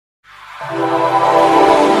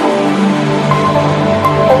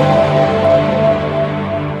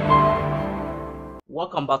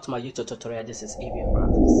Welcome back to my YouTube tutorial. This is ABM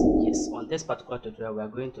Graphics. Yes, on this particular tutorial we are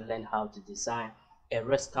going to learn how to design a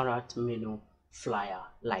restaurant menu flyer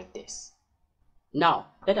like this.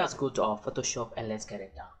 Now let us go to our Photoshop and let's get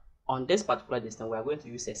it done. On this particular distance we are going to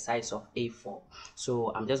use a size of A4,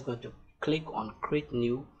 so I'm just going to click on create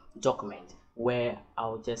new document, where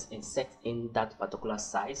I'll just insert in that particular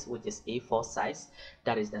size, which is A4 size.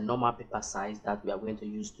 That is the normal paper size that we are going to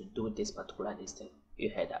use to do this particular distance. You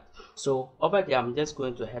heard that. So over there I'm just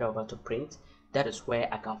going to head over to print. That is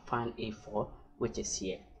where I can find A4, which is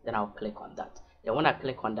here. Then I'll click on that. Then when I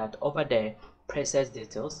click on that, over there process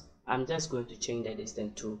details, I'm just going to change the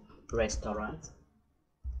distance to restaurant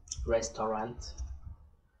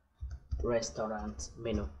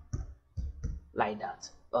menu, like that.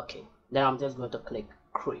 Okay, then I'm just going to click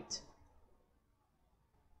create.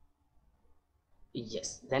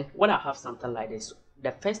 Yes, then when I have something like this,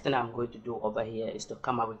 the first thing I'm going to do over here is to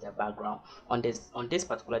come up with a background. On this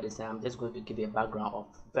particular design, I'm just going to give you a background of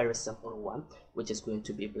very simple one, which is going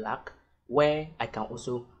to be black, where I can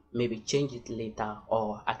also maybe change it later,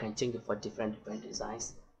 or I can change it for different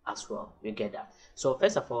designs as well. You get that? So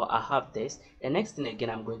first of all, I have this. The next thing again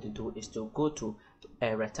I'm going to do is to go to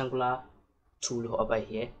a rectangular tool over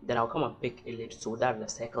here. Then I'll come and pick ellipse tool, that's the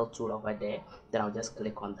circle tool over there. Then I'll just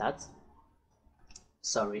click on that.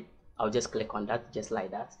 Sorry, I'll just click on that just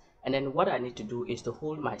like that. And then what I need to do is to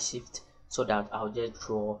hold my shift so that I'll just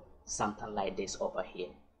draw something like this over here.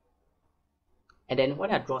 And then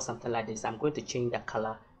when I draw something like this, I'm going to change the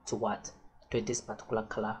color to what? To this particular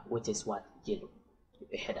color, which is what? Yellow. You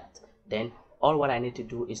hear that? Then all what I need to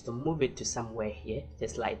do is to move it to somewhere here,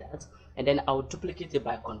 just like that. And then I'll duplicate it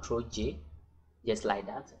by Ctrl J, just like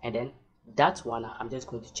that. And then that one, I'm just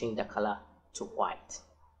going to change the color to white.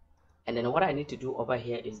 And then what I need to do over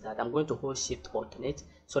here is that I'm going to hold shift alternate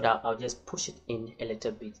so that I'll just push it in a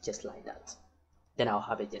little bit, just like that. Then I'll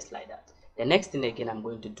have it just like that. The next thing again I'm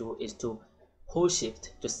going to do is to hold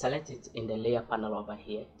shift to select it in the layer panel over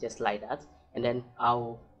here, just like that. And then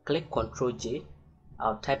I'll click Ctrl J.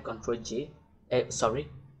 I'll type Ctrl J,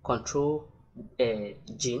 Ctrl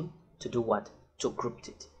G to do what? To group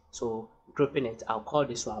it. So grouping it, I'll call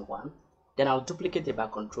this one 1. Then I'll duplicate it by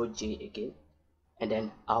Ctrl J again. And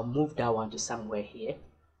then I'll move that one to somewhere here,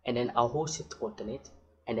 and then I'll hold shift alternate,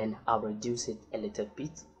 and then I'll reduce it a little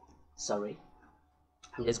bit. Sorry,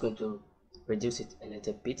 I'm just going to reduce it a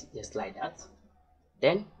little bit, just like that.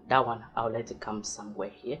 Then that one I'll let it come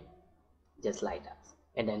somewhere here, just like that.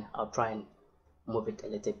 And then I'll try and move it a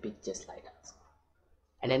little bit, just like that.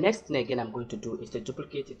 And the next thing again I'm going to do is to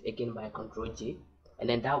duplicate it again by Ctrl J, and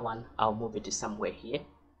then that one I'll move it to somewhere here,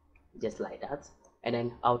 just like that. And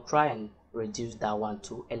then I'll try and reduce that one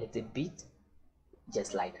to a little bit,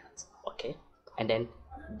 just like that. Okay, and then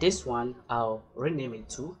this one I'll rename it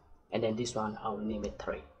 2, and then this one I'll rename it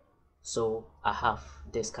 3. So I have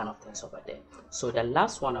this kind of things over there. So the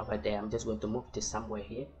last one over there, I'm just going to move this somewhere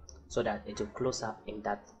here so that it will close up in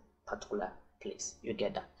that particular place. You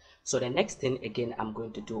get that? So the next thing again I'm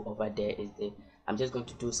going to do over there is I'm just going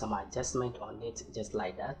to do some adjustment on it, just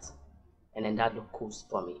like that, and then that looks cool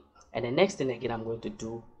for me. And the next thing again I'm going to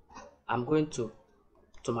do, I'm going to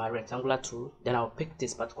my rectangular tool, then I'll pick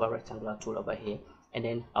this particular rectangular tool over here, and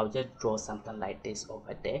then I'll just draw something like this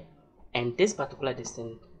over there. And this particular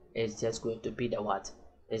distance is just going to be the what?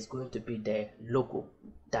 It's going to be the logo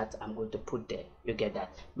that I'm going to put there. You get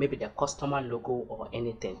that? Maybe the customer logo or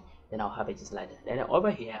anything. Then I'll have it just like that. And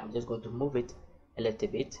over here I'm just going to move it a little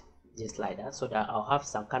bit, just like that, so that I'll have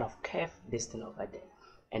some kind of curve distance over there.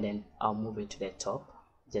 And then I'll move it to the top,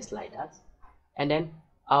 just like that. And then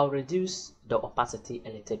I'll reduce the opacity a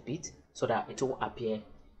little bit so that it will appear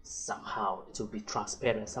somehow, it will be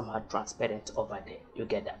transparent, somehow transparent over there. You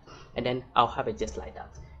get that? And then I'll have it just like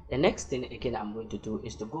that. The next thing again I'm going to do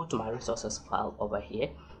is to go to my resources file over here,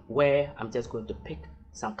 where I'm just going to pick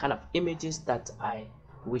some kind of images that I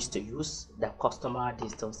wish to use, the customer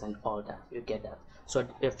details and all that. You get that? So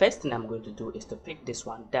the first thing I'm going to do is to pick this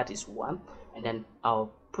one, that is 1, and then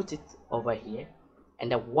I'll put it over here.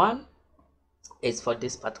 And the 1 is for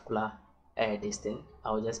this particular distance.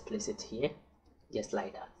 I'll just place it here, just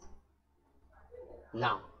like that.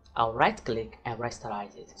 Now I'll right click and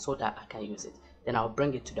rasterize it so that I can use it. Then I'll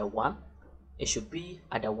bring it to the 1. It should be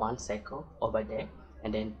at the 1 circle over there,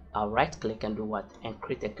 and then I'll right click and do what? And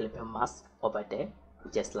create a clipping mask over there,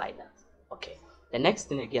 just like that. Okay, the next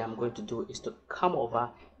thing again I'm going to do is to come over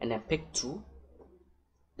and then pick 2.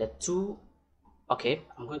 The 2, okay,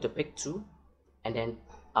 I'm going to pick 2, and then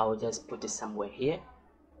I'll just put it somewhere here,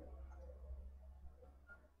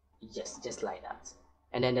 Yes, just like that.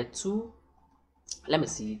 And then the 2, let me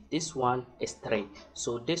see, this one is 3,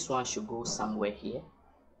 so this one should go somewhere here,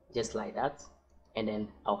 just like that. And then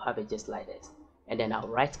I'll have it just like this, and then I'll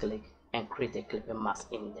right click and create a clipping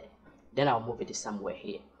mask in there. Then I'll move it somewhere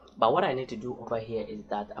here. But what I need to do over here is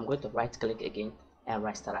that I'm going to right click again and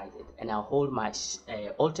rasterize it, and I'll hold my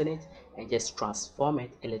alternate and just transform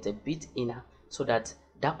it a little bit inner, so that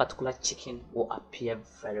that particular chicken will appear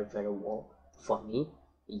very, very well for me.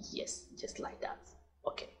 Yes, just like that.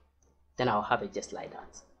 Okay, then I'll have it just like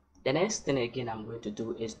that. The next thing again I'm going to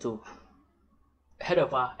do is to head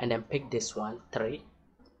over and then pick this one, 3,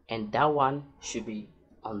 and that one should be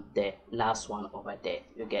on the last one over there.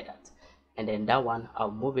 You get that? And then that one,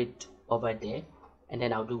 I'll move it over there, and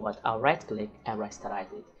then I'll do what? I'll right click and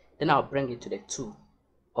rasterize it. Then I'll bring it to the 2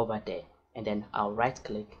 over there, and then I'll right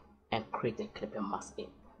click and create a clipping mask in.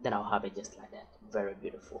 Then I'll have it just like that. Very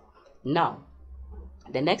beautiful. Now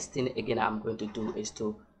the next thing again I'm going to do is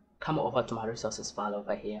to come over to my resources file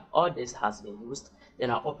over here. All this has been used. Then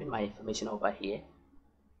I'll open my information over here,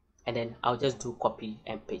 and then I'll just do copy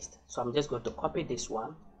and paste. So I'm just going to copy this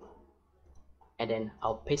one, and then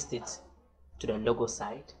I'll paste it to the logo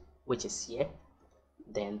side, which is here.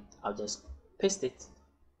 Then I'll just paste it.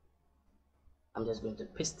 I'm just going to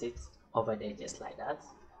paste it over there just like that,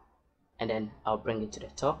 and then I'll bring it to the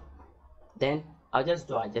top. Then I'll just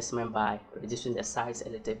do adjustment by reducing the size a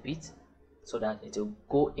little bit, so that it will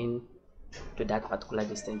go in to that particular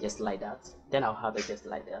distance just like that. Then I'll have it just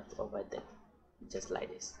like that over there, just like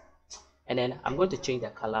this. And then I'm going to change the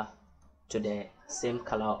color to the same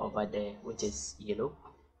color over there, which is yellow.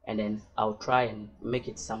 And then I'll try and make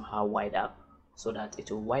it somehow wider, so that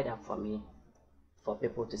it will widen for me, for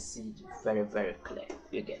people to see very, very clear.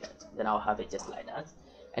 You get it? Then I'll have it just like that.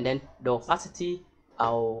 And then the opacity,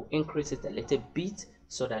 I'll increase it a little bit,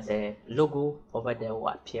 so that the logo over there will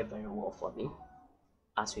appear very well for me,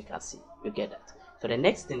 as we can see. You get that? So the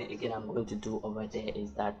next thing again I'm going to do over there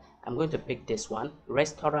is that I'm going to pick this one,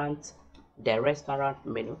 restaurant, the restaurant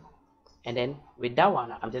menu, and then with that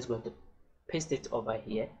one I'm just going to paste it over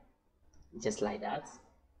here just like that.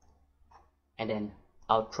 And then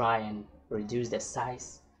I'll try and reduce the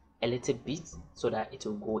size a little bit, so that it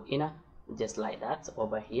will go inner just like that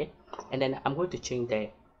over here. And then I'm going to change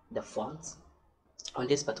the font. On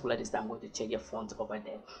this particular list, I'm going to change the font over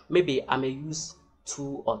there. Maybe I may use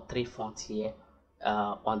 2 or 3 fonts here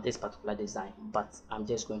on this particular design, but I'm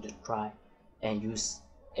just going to try and use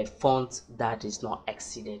a font that is not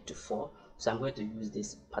exceeded to 4. So I'm going to use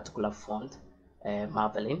this particular font,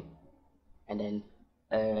 Marvelin, and then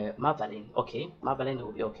Marvelin. Okay, Marvelin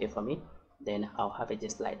will be okay for me. Then I'll have it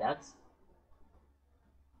just like that.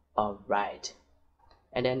 All right,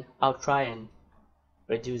 and then I'll try and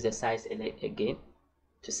reduce the size again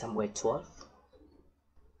to somewhere 12,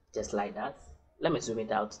 just like that. Let me zoom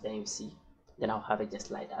it out, then you see. Then I'll have it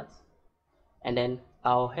just like that. And then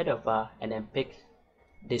I'll head over and then pick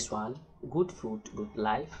this one, good food, good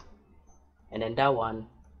life. And then that one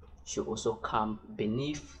should also come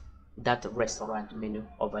beneath that restaurant menu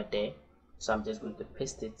over there. So I'm just going to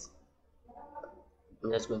paste it.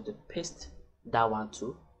 I'm just going to paste that one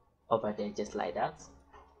too over there just like that.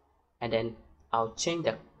 And then I'll change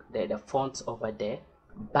the font over there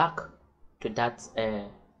back to that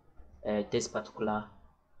this particular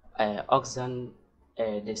Oxen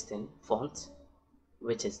this thing font,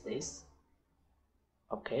 which is this.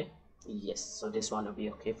 Okay, yes, so this one will be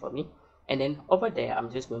okay for me. And then over there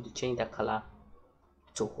I'm just going to change the color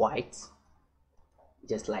to white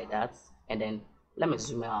just like that. And then let me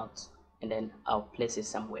zoom out, and then I'll place it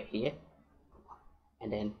somewhere here.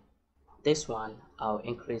 And then this one I'll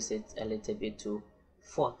increase it a little bit to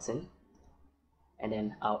 14, and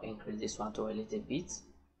then I'll increase this one to a little bit,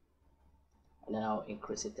 and then I'll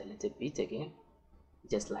increase it a little bit again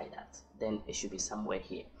just like that. Then it should be somewhere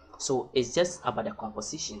here. So it's just about the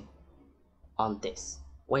composition on this.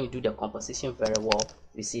 When you do the composition very well,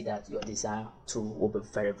 you see that your design too will be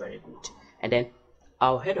very, very good. And then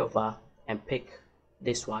I'll head over and pick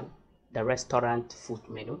this one, the restaurant food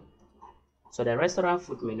menu. So the restaurant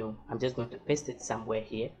food menu, I'm just going to paste it somewhere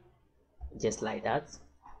here just like that.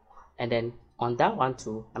 And then on that one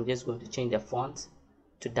too, I'm just going to change the font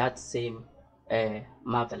to that same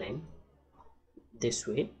Marvelin this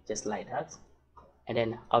way just like that. And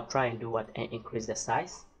then I'll try and do what, and increase the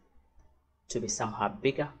size to be somehow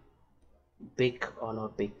bigger, big or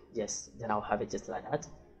not big, yes. Then I'll have it just like that.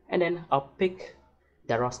 And then I'll pick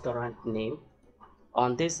the restaurant name.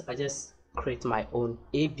 On this I just create my own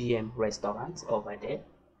ABM restaurant over there,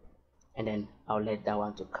 and then I'll let that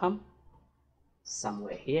one to come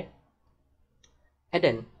somewhere here. And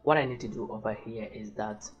then what I need to do over here is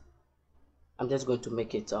that I'm just going to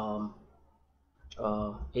make it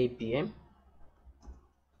APM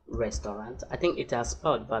restaurant. I think it has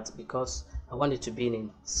spelled, but because I want it to be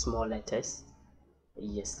in small letters,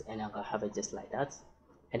 yes, and I'll have it just like that.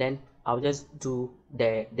 And then I'll just do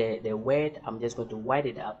the word. I'm just going to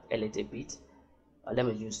widen it up a little bit. Let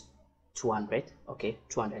me use 200. Okay,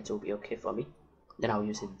 200 will be okay for me. Then I'll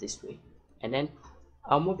use it this way, and then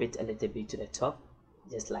I'll move it a little bit to the top,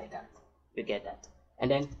 just like that. You get that?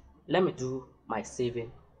 And then let me do my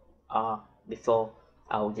saving before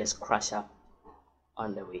I'll just crash up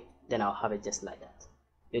on the way. Then I'll have it just like that.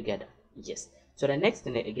 You get that? Yes. So the next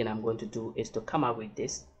thing again I'm going to do is to come up with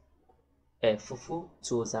this fufu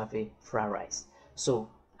tuozafe fried rice. So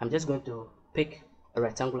I'm just going to pick a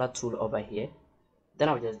rectangular tool over here. Then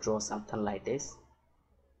I'll just draw something like this,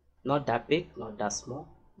 not that big, not that small,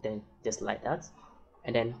 then just like that.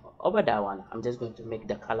 And then over that one, I'm just going to make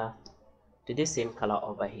the color to the same color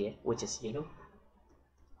over here, which is yellow.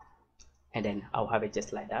 And then I'll have it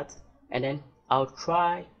just like that. And then I'll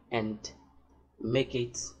try and make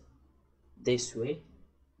it this way,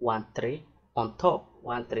 13 on top,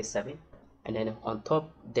 137, and then on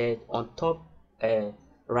top there, on top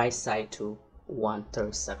right side to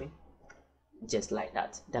 137, just like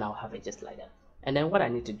that. Then I'll have it just like that. And then what I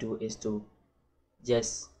need to do is to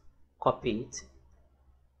just copy it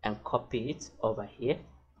and copy it over here.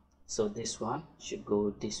 So this one should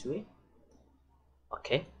go this way.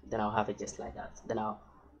 Okay, then I'll have it just like that. Then I'll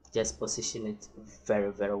just position it very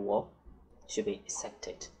well. Should be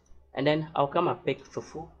accepted. And then I'll come and pick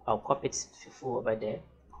fufu. I'll copy it fufu over there,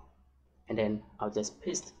 and then I'll just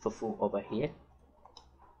paste fufu over here,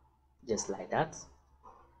 just like that.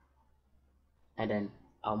 And then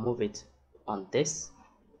I'll move it on this,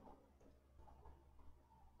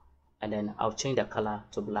 and then I'll change the color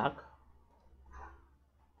to black,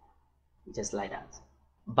 just like that.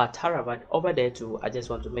 But however, over there too, I just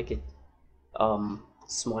want to make it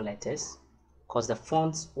small letters, because the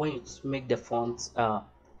fonts, when you make the font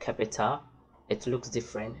capital, it looks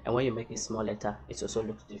different, and when you make it small letter, it also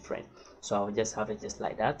looks different. So I'll just have it just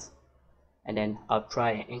like that, and then I'll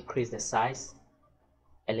try and increase the size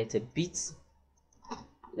a little bit.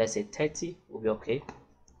 Let's say 30 will be okay.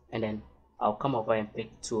 And then I'll come over and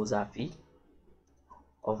pick tuozafe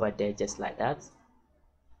over there, just like that.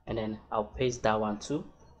 And then I'll paste that one too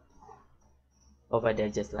over there,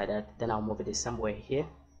 just like that. Then I'll move it somewhere here,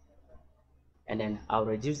 and then I'll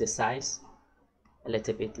reduce the size a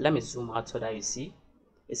little bit. Let me zoom out so that you see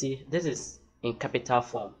this is in capital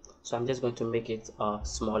form, so I'm just going to make it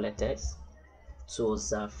small letters,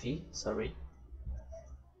 tuozafe, sorry,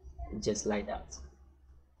 just like that.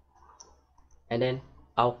 And then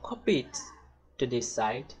I'll copy it to this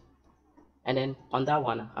side, and then on that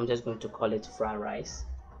one I'm just going to call it fried rice.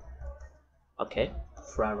 Okay,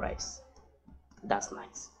 fried rice, that's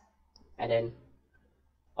nice. And then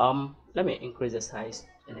let me increase the size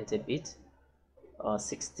a little bit,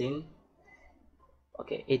 16,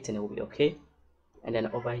 okay, 18 will be okay. And then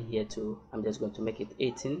over here too, I'm just going to make it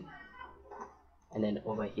 18, and then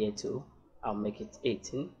over here too, I'll make it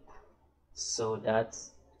 18, so that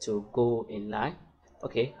to go in line.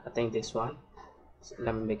 Okay, I think this one, so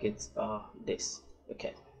let me make it this.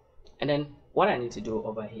 Okay, and then what I need to do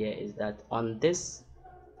over here is that on this,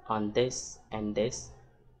 and this,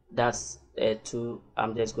 that's two,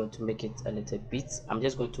 I'm just going to make it a little bit, I'm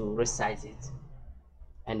just going to resize it,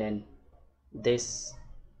 and then this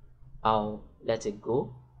I'll let it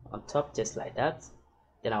go on top, just like that.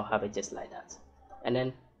 Then I'll have it just like that. And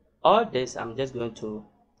then all this I'm just going to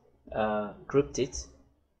group it,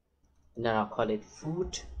 and then I'll call it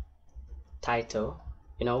food title.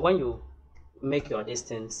 You know, when you make your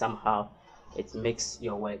distance, somehow it makes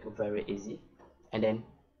your work very easy. And then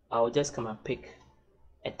I'll just come and pick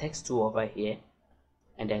a text tool over here,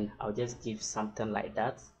 and then I'll just give something like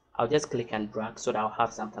that. I'll just click and drag so that I'll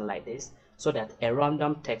have something like this, so that a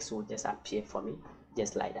random text will just appear for me,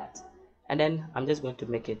 just like that. And then I'm just going to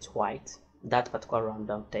make it white, that particular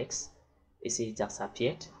random text. You see, it just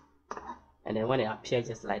appeared. And then when it appears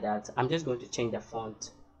just like that, I'm just going to change the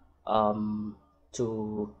font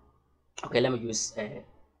to, okay, let me use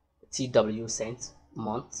TW cent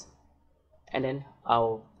month, and then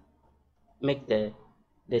I'll make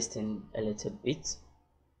this thing a little bit,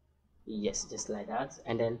 yes, just like that.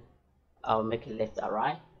 And then I'll make it left or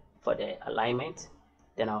right for the alignment.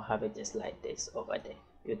 Then I'll have it just like this over there.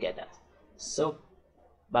 You get that? So,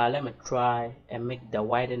 but let me try and make the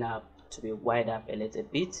widen up to be wide up a little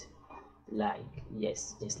bit, like,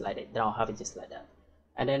 yes, just like that. Then I'll have it just like that.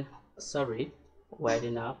 And then, sorry,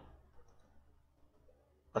 widen up.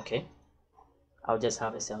 Okay, I'll just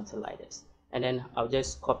have it something like this, and then I'll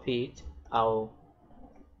just copy it I'll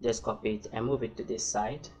just copy it and move it to this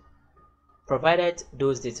side. Provided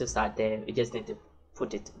those details are there, you just need to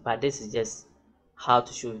put it. But this is just how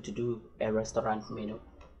to show you to do a restaurant menu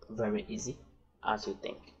very easy as you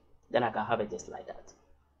think. Then I can have it just like that.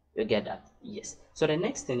 You get that? Yes. So the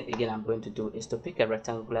next thing again I'm going to do is to pick a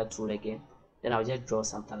rectangular tool again. Then I'll just draw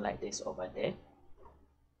something like this over there,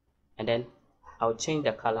 and then I'll change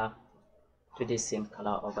the color to the same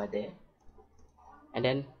color over there, and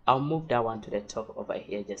then I'll move that one to the top over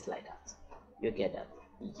here just like that. You get that?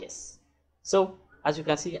 Yes. So as you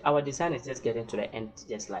can see, our design is just getting to the end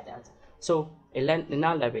just like that. So it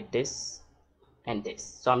now left with this and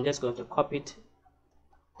this. So I'm just going to copy it,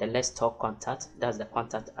 the let's talk contact, that's the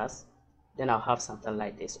contact us. Then I'll have something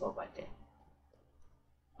like this over there.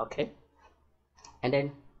 Okay, and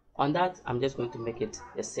then on that I'm just going to make it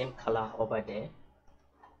the same color over there,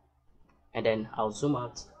 and then I'll zoom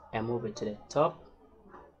out and move it to the top.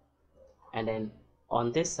 And then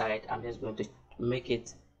on this side I'm just going to make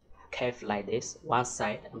it curve like this. One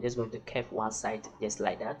side I'm just going to curve one side just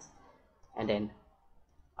like that, and then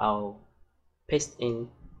I'll paste in,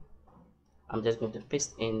 I'm just going to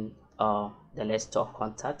paste in the let's talk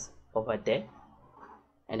contact over there,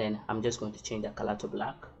 and then I'm just going to change the color to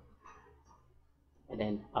black, and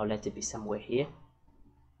then I'll let it be somewhere here,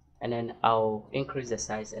 and then I'll increase the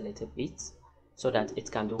size a little bit so that it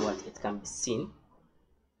can do what, it can be seen.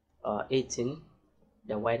 18,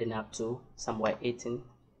 the widen up to somewhere 18,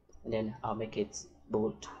 and then I'll make it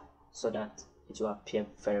bold so that it will appear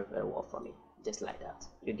very well for me, just like that.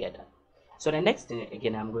 You get that? So the next thing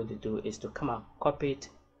again I'm going to do is to come and copy it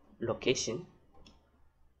location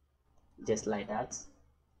just like that,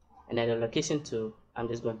 and then the location too, I'm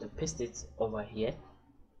just going to paste it over here,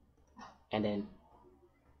 and then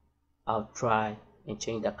I'll try and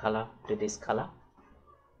change the color to this color,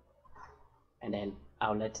 and then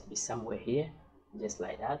I'll let it be somewhere here just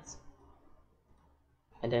like that,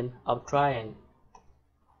 and then I'll try and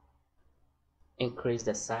increase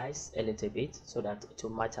the size a little bit so that it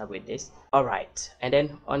will match up with this. All right, and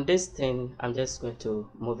then on this thing I'm just going to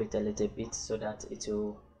move it a little bit so that it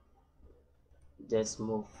will just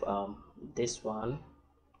move this one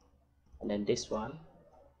and then this one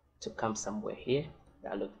to come somewhere here.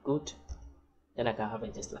 That look good. Then I can have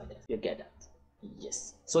it just like that. You get that?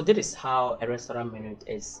 Yes. So this is how a restaurant menu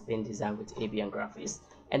is being designed with ABN Graphics.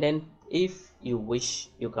 And then if you wish,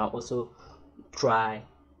 you can also try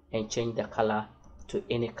and change the color to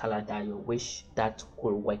any color that you wish that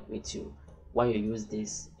could work with you. When you use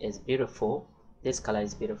this, it's beautiful. This color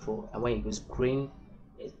is beautiful, and when you use green,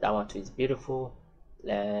 that one too is beautiful.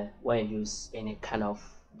 When you use any kind of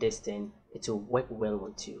this thing, it will work well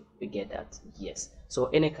with you. You get that? Yes. So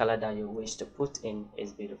any color that you wish to put in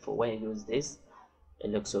is beautiful. When you use this, it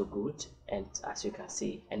looks so good, and as you can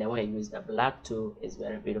see, and then when you use the black too, it's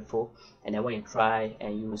very beautiful. And then when you try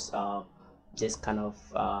and use this kind of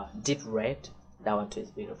deep red, that one too is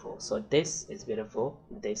beautiful. So this is beautiful,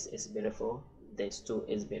 this is beautiful, this too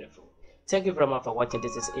is beautiful. Thank you very much for watching.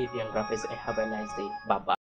 This is ABN Graphics, and have a nice day. Bye bye.